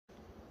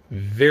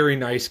Very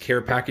nice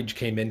care package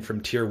came in from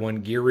Tier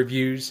 1 Gear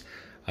Reviews.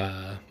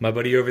 My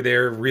buddy over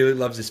there really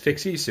loves his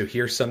fixies, so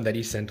here's some that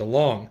he sent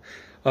along.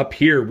 Up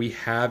here we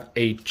have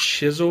a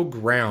chisel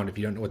ground. If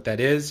you don't know what that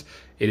is,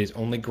 it is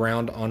only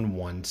ground on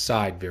one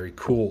side. Very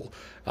cool.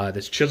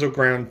 This chisel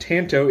ground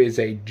Tanto is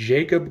a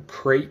Jacob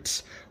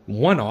Crates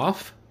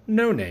one-off,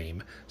 no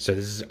name. So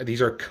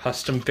these are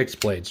custom fixed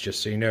blades,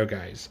 just so you know,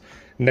 guys.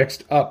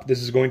 Next up,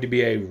 this is going to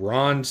be a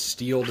Ron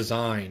Steel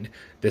design.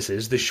 This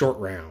is the short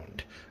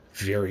round.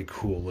 Very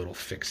cool little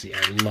fixie.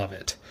 I love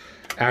it.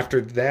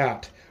 After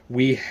that,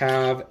 we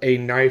have a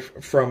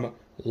knife from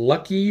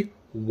Lucky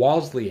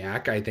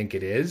Wozniak, I think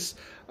it is.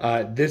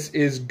 This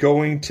is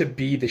going to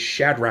be the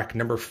Shadrach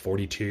number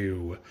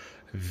 42.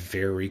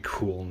 Very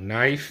cool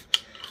knife.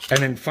 And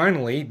then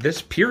finally,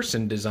 this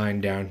Pearson design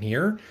down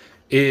here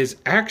is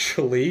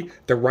actually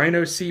the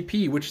Rhino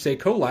CP, which is a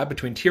collab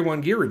between Tier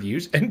 1 Gear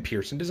Reviews and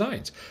Pearson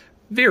Designs.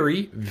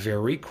 Very,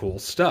 very cool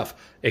stuff.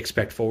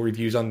 Expect full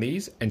reviews on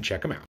these and check them out.